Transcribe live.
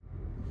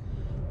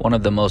One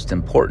of the most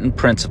important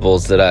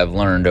principles that I've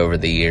learned over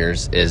the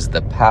years is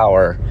the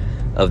power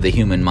of the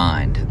human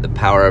mind, the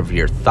power of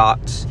your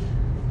thoughts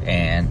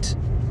and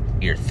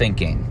your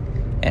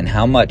thinking, and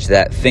how much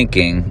that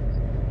thinking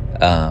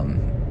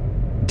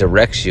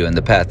directs you in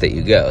the path that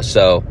you go.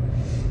 So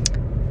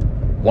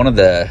one of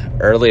the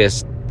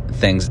earliest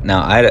things,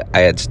 now I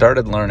had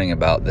started learning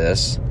about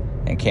this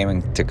and came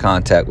into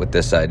contact with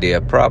this idea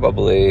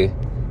probably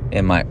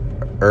in my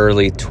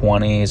early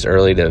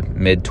to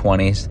mid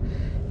 20s,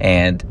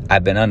 and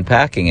I've been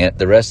unpacking it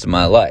the rest of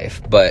my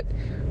life. But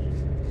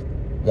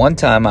one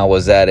time I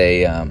was at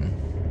a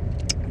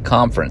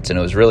conference, and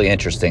it was really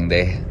interesting.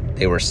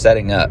 They were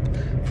setting up.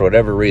 For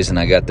whatever reason,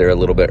 I got there a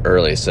little bit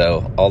early,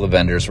 so all the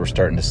vendors were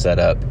starting to set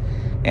up.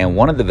 And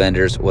one of the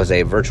vendors was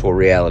a virtual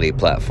reality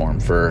platform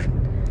for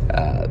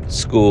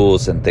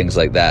schools and things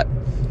like that.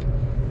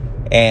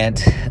 And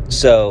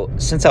so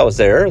since I was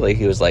there early,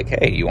 he was like,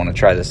 hey, you want to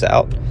try this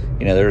out?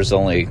 You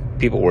know,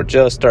 people were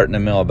just starting to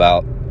mill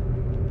about.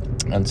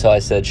 And so I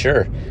said,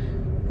 sure.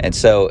 And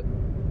so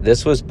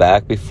this was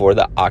back before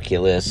the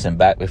Oculus and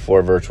back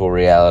before virtual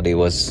reality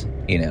was,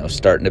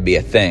 starting to be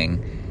a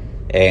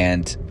thing.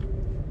 And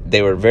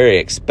they were very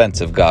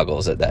expensive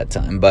goggles at that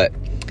time. But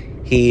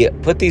he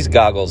put these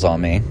goggles on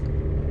me,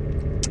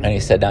 and he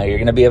said, now you're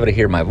going to be able to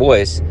hear my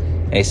voice.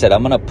 And he said,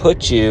 I'm going to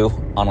put you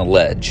on a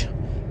ledge,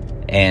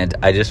 and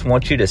I just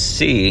want you to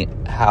see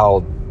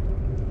how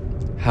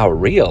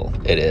real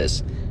it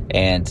is.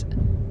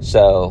 And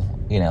so,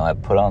 I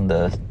put on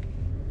the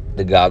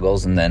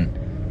goggles, and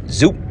then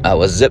zoop, I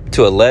was zipped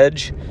to a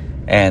ledge,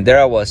 and there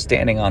I was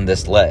standing on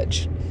this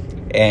ledge.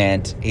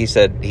 And he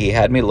said, he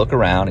had me look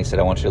around. He said,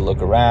 I want you to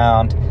look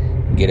around,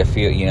 get a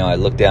feel. I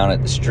looked down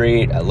at the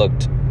street. I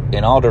looked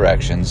in all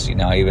directions.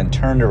 I even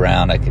turned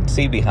around. I could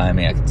see behind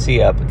me. I could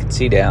see up. I could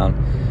see down.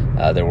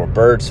 There were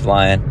birds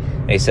flying.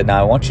 And he said,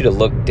 now I want you to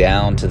look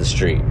down to the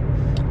street.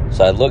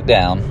 So I looked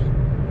down,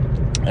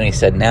 and he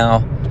said,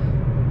 now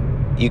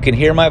you can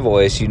hear my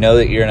voice. You know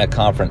that you're in a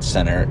conference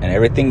center, and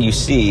everything you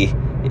see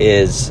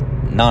is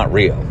not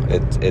real.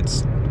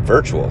 It's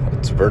virtual.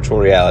 It's virtual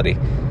reality.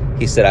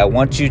 He said, I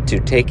want you to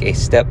take a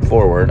step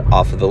forward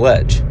off of the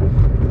ledge.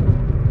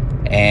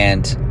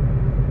 And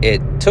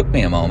it took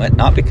me a moment,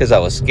 not because I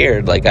was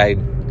scared. Like I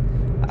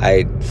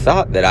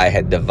thought that I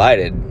had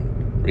divided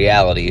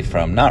reality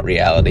from not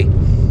reality,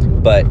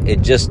 but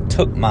it just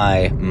took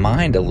my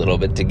mind a little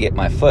bit to get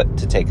my foot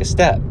to take a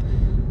step.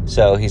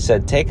 So he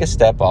said, take a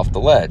step off the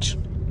ledge.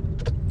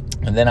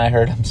 And then I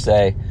heard him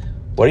say,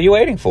 what are you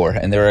waiting for?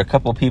 And there were a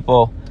couple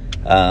people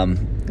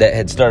that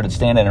had started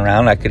standing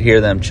around. I could hear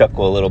them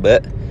chuckle a little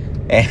bit.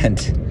 And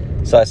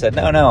so I said,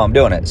 no, I'm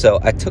doing it. So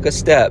I took a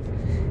step,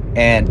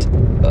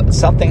 and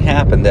something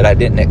happened that I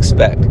didn't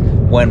expect.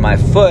 When my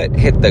foot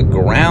hit the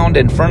ground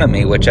in front of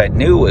me, which I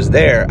knew was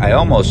there, I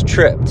almost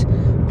tripped,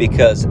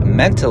 because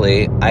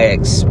mentally I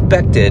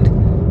expected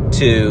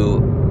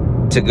to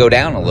go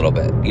down a little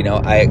bit.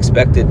 I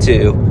expected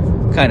to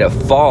kind of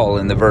fall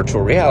in the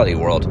virtual reality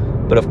world.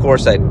 But of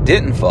course I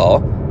didn't fall,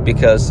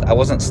 because I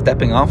wasn't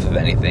stepping off of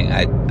anything.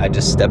 I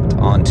just stepped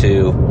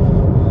onto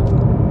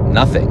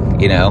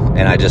nothing,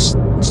 and I just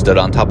stood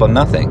on top of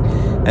nothing.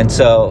 And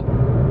so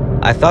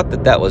I thought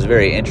that was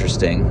very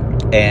interesting.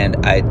 And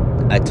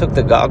I took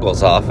the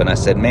goggles off, and I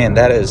said, man,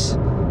 that is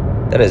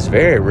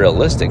very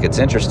realistic. It's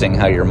interesting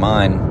how your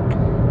mind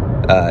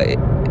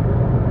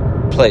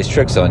plays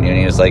tricks on you. And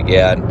he was like,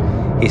 yeah.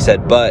 And he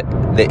said, but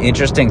the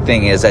interesting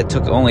thing is I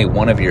took only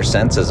one of your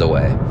senses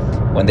away.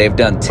 When they've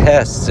done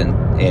tests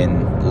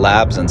in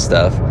labs and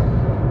stuff,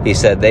 he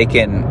said they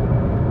can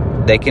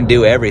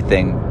do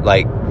everything.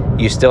 Like,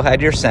 you still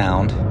had your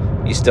sound,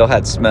 you still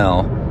had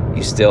smell,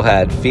 you still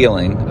had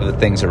feeling of the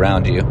things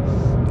around you.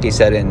 He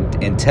said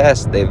in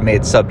tests, they've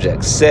made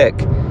subjects sick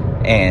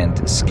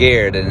and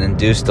scared and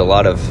induced a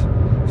lot of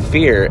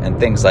fear and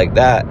things like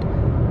that,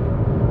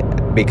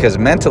 because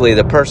mentally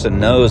the person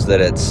knows that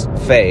it's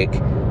fake.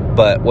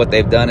 But what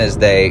they've done is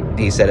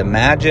he said,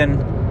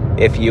 imagine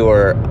if you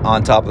were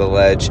on top of the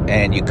ledge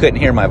and you couldn't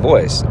hear my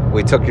voice.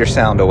 We took your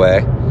sound away,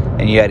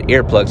 and you had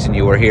earplugs, and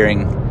you were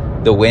hearing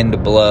the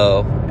wind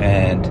blow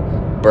and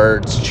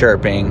birds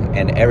chirping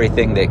and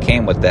everything that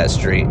came with that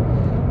street.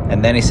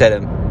 And then he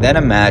said, then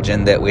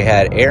imagine that we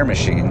had air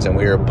machines and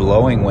we were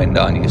blowing wind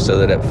on you so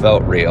that it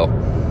felt real.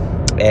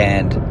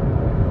 And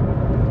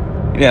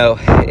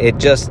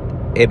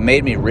it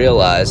made me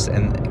realize,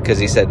 and because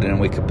he said then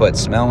we could put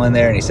smell in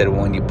there, and he said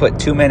when you put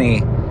too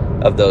many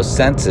of those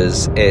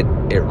senses, it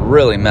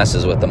really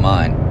messes with the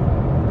mind.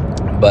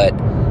 But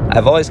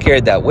I've always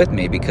carried that with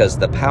me, because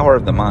the power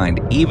of the mind,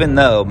 even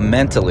though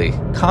mentally,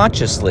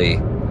 consciously,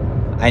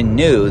 I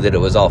knew that it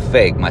was all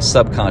fake, my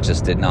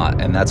subconscious did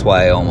not, and that's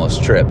why I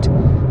almost tripped.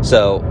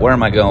 So where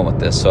am I going with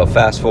this? So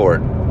fast forward.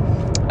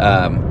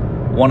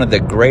 One of the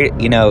great,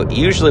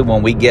 usually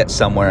when we get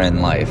somewhere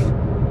in life,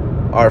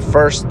 our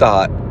first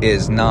thought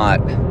is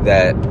not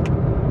that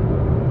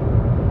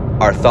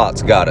our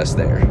thoughts got us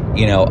there.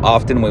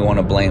 Often we want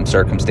to blame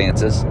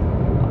circumstances.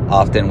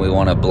 Often we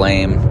want to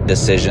blame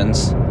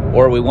decisions.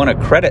 or we want to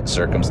credit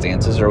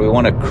circumstances, or we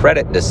want to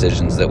credit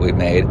decisions that we've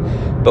made,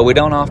 but we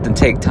don't often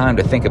take time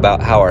to think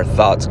about how our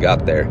thoughts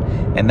got there.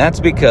 And that's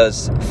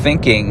because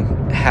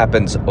thinking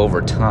happens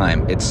over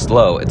time. It's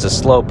slow. It's a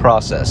slow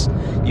process.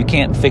 You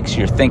can't fix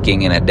your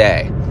thinking in a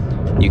day.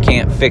 You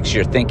can't fix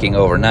your thinking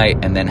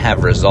overnight and then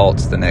have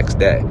results the next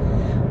day.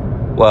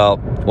 Well,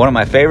 one of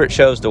my favorite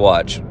shows to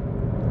watch,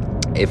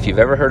 if you've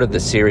ever heard of the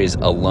series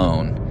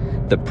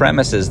Alone, the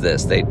premise is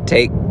this. They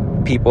take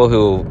people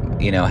who,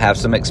 have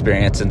some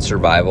experience in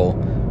survival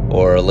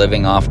or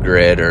living off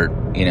grid or,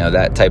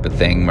 that type of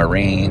thing,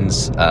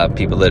 Marines,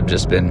 people that have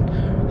just been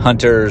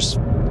hunters,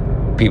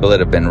 people that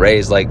have been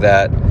raised like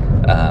that.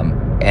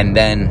 And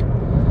then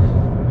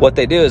what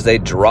they do is they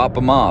drop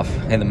them off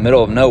in the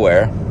middle of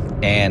nowhere,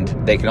 and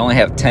they can only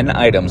have 10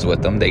 items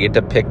with them. They get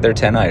to pick their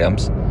 10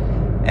 items.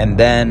 And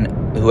then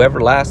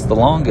whoever lasts the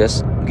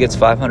longest gets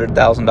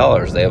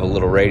 $500,000. They have a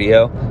little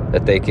radio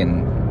that they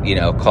can,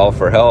 call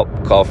for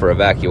help, call for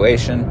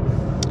evacuation.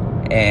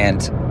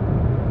 And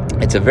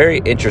it's a very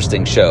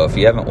interesting show. If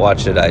you haven't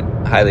watched it, I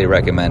highly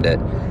recommend it.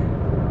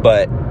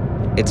 But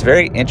it's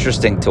very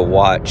interesting to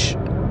watch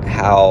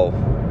how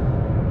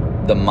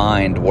the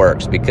mind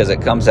works, because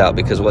it comes out.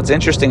 Because what's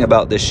interesting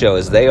about this show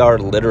is they are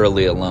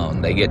literally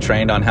alone. They get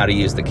trained on how to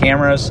use the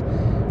cameras,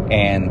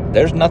 and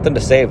there's nothing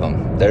to save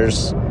them.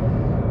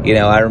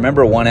 I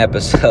remember one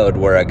episode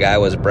where a guy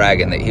was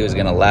bragging that he was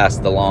going to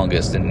last the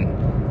longest,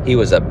 and he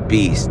was a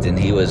beast, and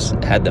he was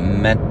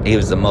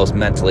the most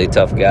mentally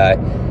tough guy.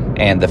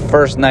 And the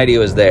first night he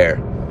was there,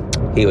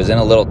 he was in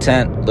a little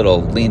tent,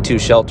 little lean-to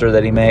shelter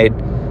that he made,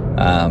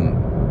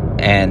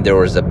 and there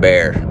was a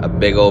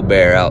big old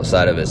bear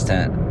outside of his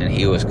tent, and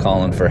he was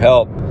calling for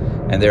help.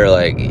 And they were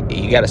like,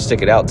 "You got to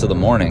stick it out till the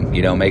morning,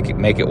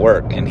 make it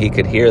work." And he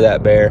could hear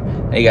that bear,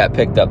 and he got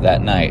picked up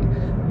that night.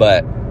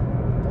 But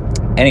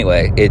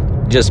anyway, it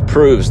just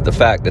proves the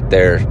fact that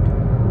they're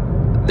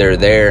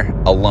there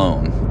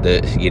alone.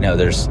 They're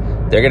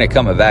going to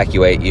come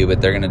evacuate you,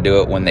 but they're going to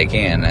do it when they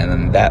can. And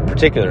then that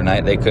particular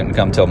night, they couldn't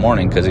come till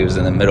morning because he was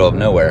in the middle of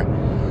nowhere.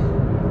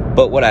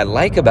 But what I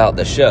like about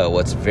the show,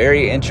 what's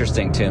very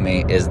interesting to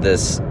me, is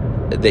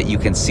that you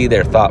can see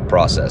their thought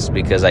process,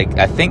 because I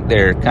think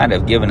they're kind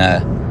of given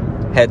a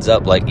heads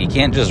up, like you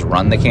can't just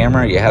run the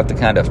camera, you have to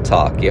kind of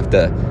talk, you have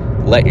to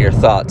let your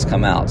thoughts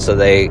come out. So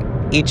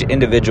each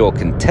individual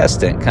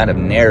contestant kind of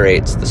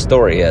narrates the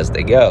story as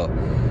they go.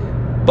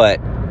 But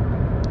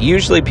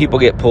usually people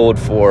get pulled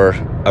for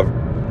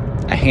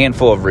a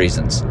handful of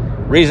reasons.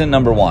 Reason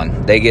number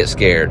one, they get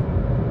scared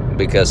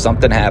because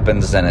something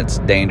happens and it's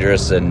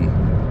dangerous and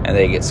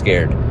they get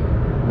scared.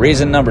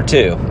 Reason number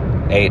two,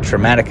 a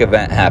traumatic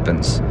event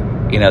happens.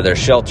 Their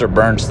shelter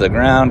burns to the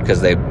ground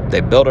because they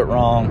built it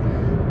wrong.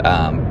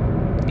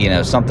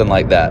 Something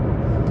like that.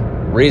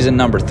 Reason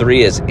number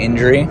three is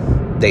injury.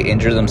 They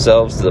injure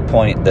themselves to the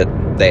point that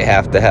they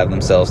have to have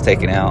themselves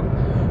taken out.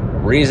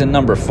 Reason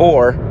number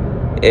four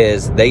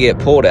is they get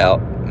pulled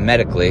out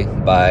medically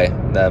by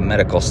the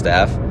medical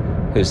staff,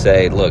 who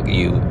say, "Look,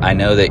 I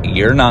know that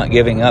you're not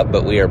giving up,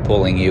 but we are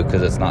pulling you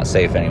because it's not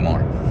safe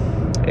anymore."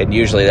 And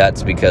usually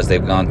that's because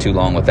they've gone too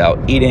long without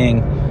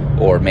eating,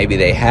 or maybe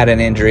they had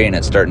an injury and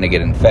it's starting to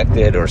get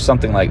infected or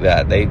something like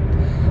that.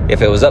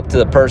 If it was up to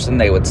the person,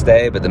 they would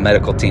stay, but the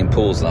medical team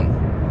pulls them.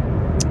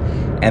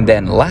 And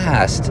then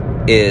last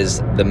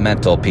is the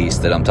mental piece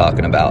that I'm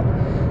talking about.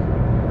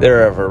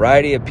 There are a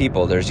variety of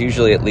people. There's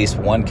usually at least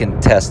one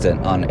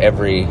contestant on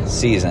every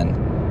season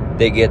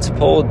that gets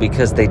pulled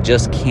because they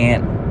just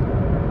can't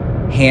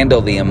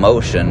handle the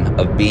emotion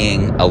of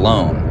being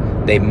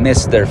alone. They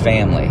miss their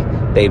family.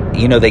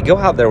 They go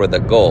out there with a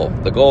goal.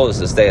 The goal is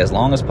to stay as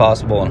long as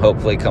possible and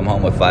hopefully come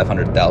home with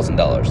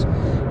 $500,000.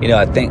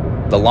 I think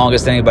the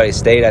longest anybody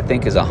stayed,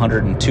 is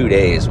 102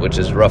 days, which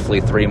is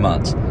roughly 3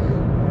 months.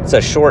 It's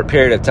a short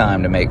period of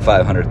time to make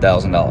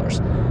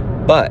 $500,000.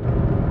 But,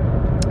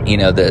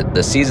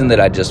 the season that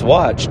I just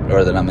watched,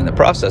 or that I'm in the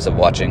process of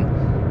watching,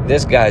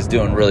 this guy's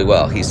doing really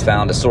well. He's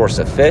found a source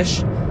of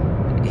fish.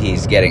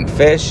 He's getting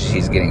fish.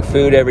 He's getting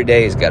food every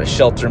day. He's got a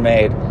shelter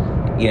made.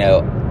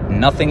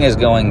 Nothing is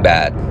going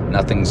bad.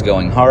 Nothing's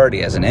going hard.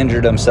 He hasn't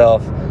injured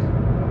himself.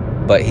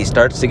 But he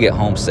starts to get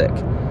homesick.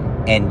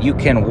 And you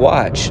can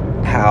watch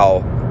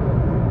how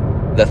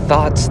the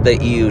thoughts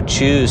that you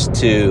choose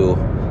to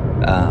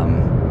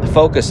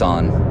focus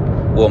on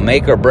will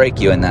make or break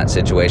you in that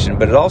situation,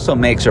 but it also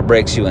makes or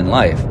breaks you in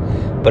life.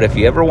 But if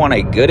you ever want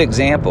a good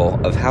example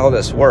of how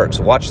this works,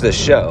 watch this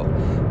show,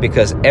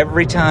 because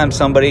every time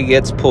somebody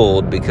gets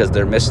pulled because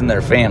they're missing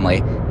their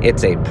family,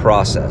 it's a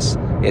process.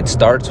 It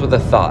starts with a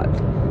thought,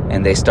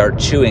 and they start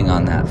chewing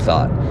on that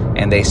thought,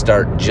 and they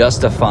start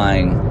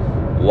justifying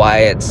why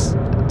it's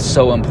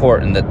so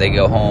important that they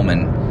go home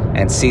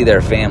and see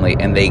their family,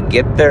 and they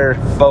get their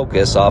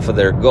focus off of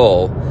their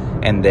goal,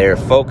 and their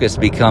focus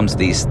becomes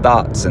these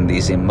thoughts and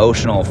these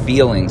emotional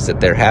feelings that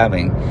they're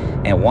having.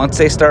 And once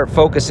they start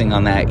focusing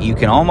on that, you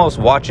can almost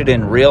watch it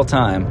in real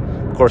time.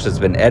 Of course, it's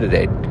been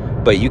edited,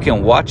 but you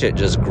can watch it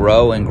just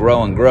grow and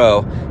grow and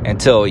grow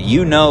until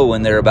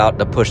when they're about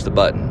to push the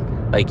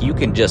button. Like, you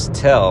can just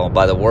tell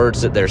by the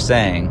words that they're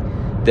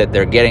saying that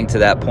they're getting to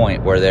that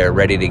point where they're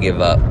ready to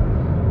give up,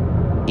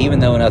 even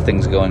though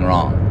nothing's going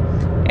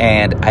wrong.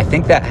 And I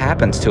think that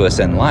happens to us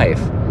in life.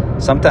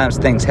 Sometimes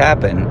things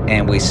happen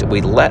and we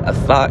let a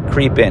thought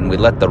creep in. We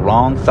let the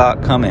wrong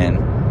thought come in,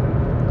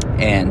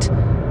 and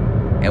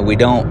we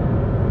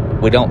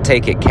don't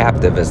take it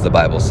captive, as the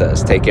Bible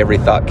says. Take every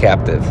thought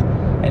captive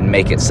and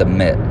make it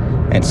submit.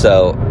 And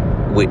so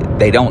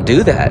they don't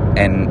do that,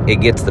 and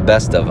it gets the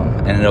best of them,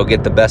 and it'll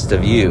get the best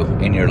of you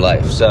in your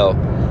life. So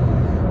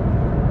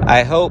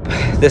I hope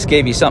this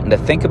gave you something to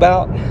think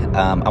about.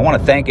 I want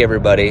to thank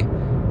everybody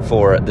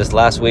for this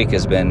last week.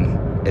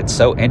 It's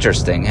so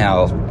interesting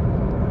how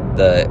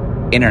the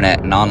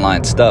internet and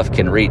online stuff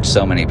can reach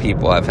so many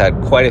people. I've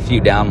had quite a few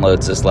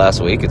downloads this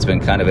last week. It's been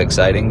kind of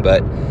exciting,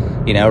 but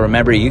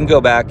remember, you can go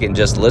back and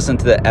just listen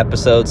to the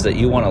episodes that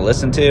you want to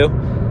listen to.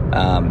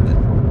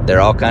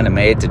 They're all kind of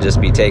made to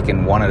just be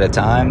taken one at a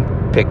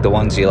time. Pick the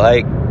ones you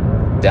like,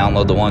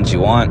 download the ones you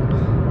want,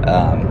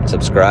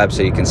 subscribe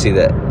so you can see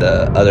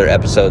the other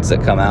episodes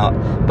that come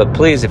out. But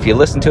please, if you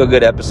listen to a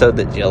good episode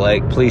that you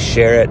like, please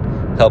share it,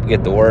 help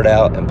get the word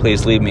out, and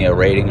please leave me a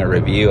rating or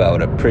review. I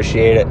would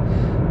appreciate it.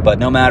 But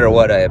no matter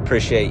what, I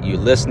appreciate you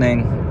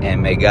listening,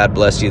 and may God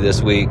bless you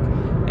this week,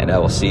 and I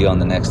will see you on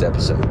the next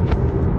episode.